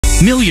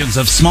Millions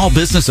of small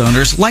business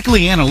owners like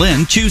Leanna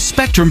Lynn choose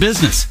Spectrum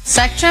Business.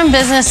 Spectrum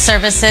Business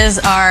services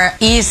are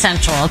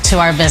essential to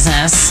our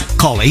business.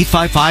 Call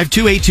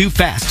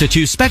 855-282-FAST to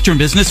choose Spectrum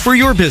Business for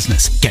your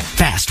business. Get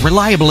fast,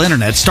 reliable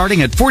internet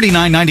starting at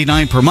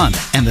 $49.99 per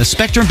month and the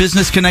Spectrum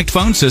Business Connect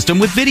phone system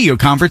with video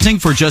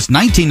conferencing for just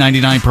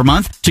 $19.99 per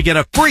month to get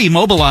a free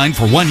mobile line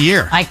for 1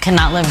 year. I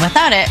cannot live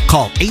without it.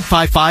 Call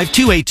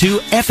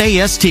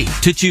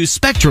 855-282-FAST to choose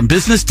Spectrum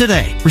Business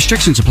today.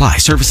 Restrictions apply.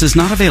 Services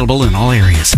not available in all areas.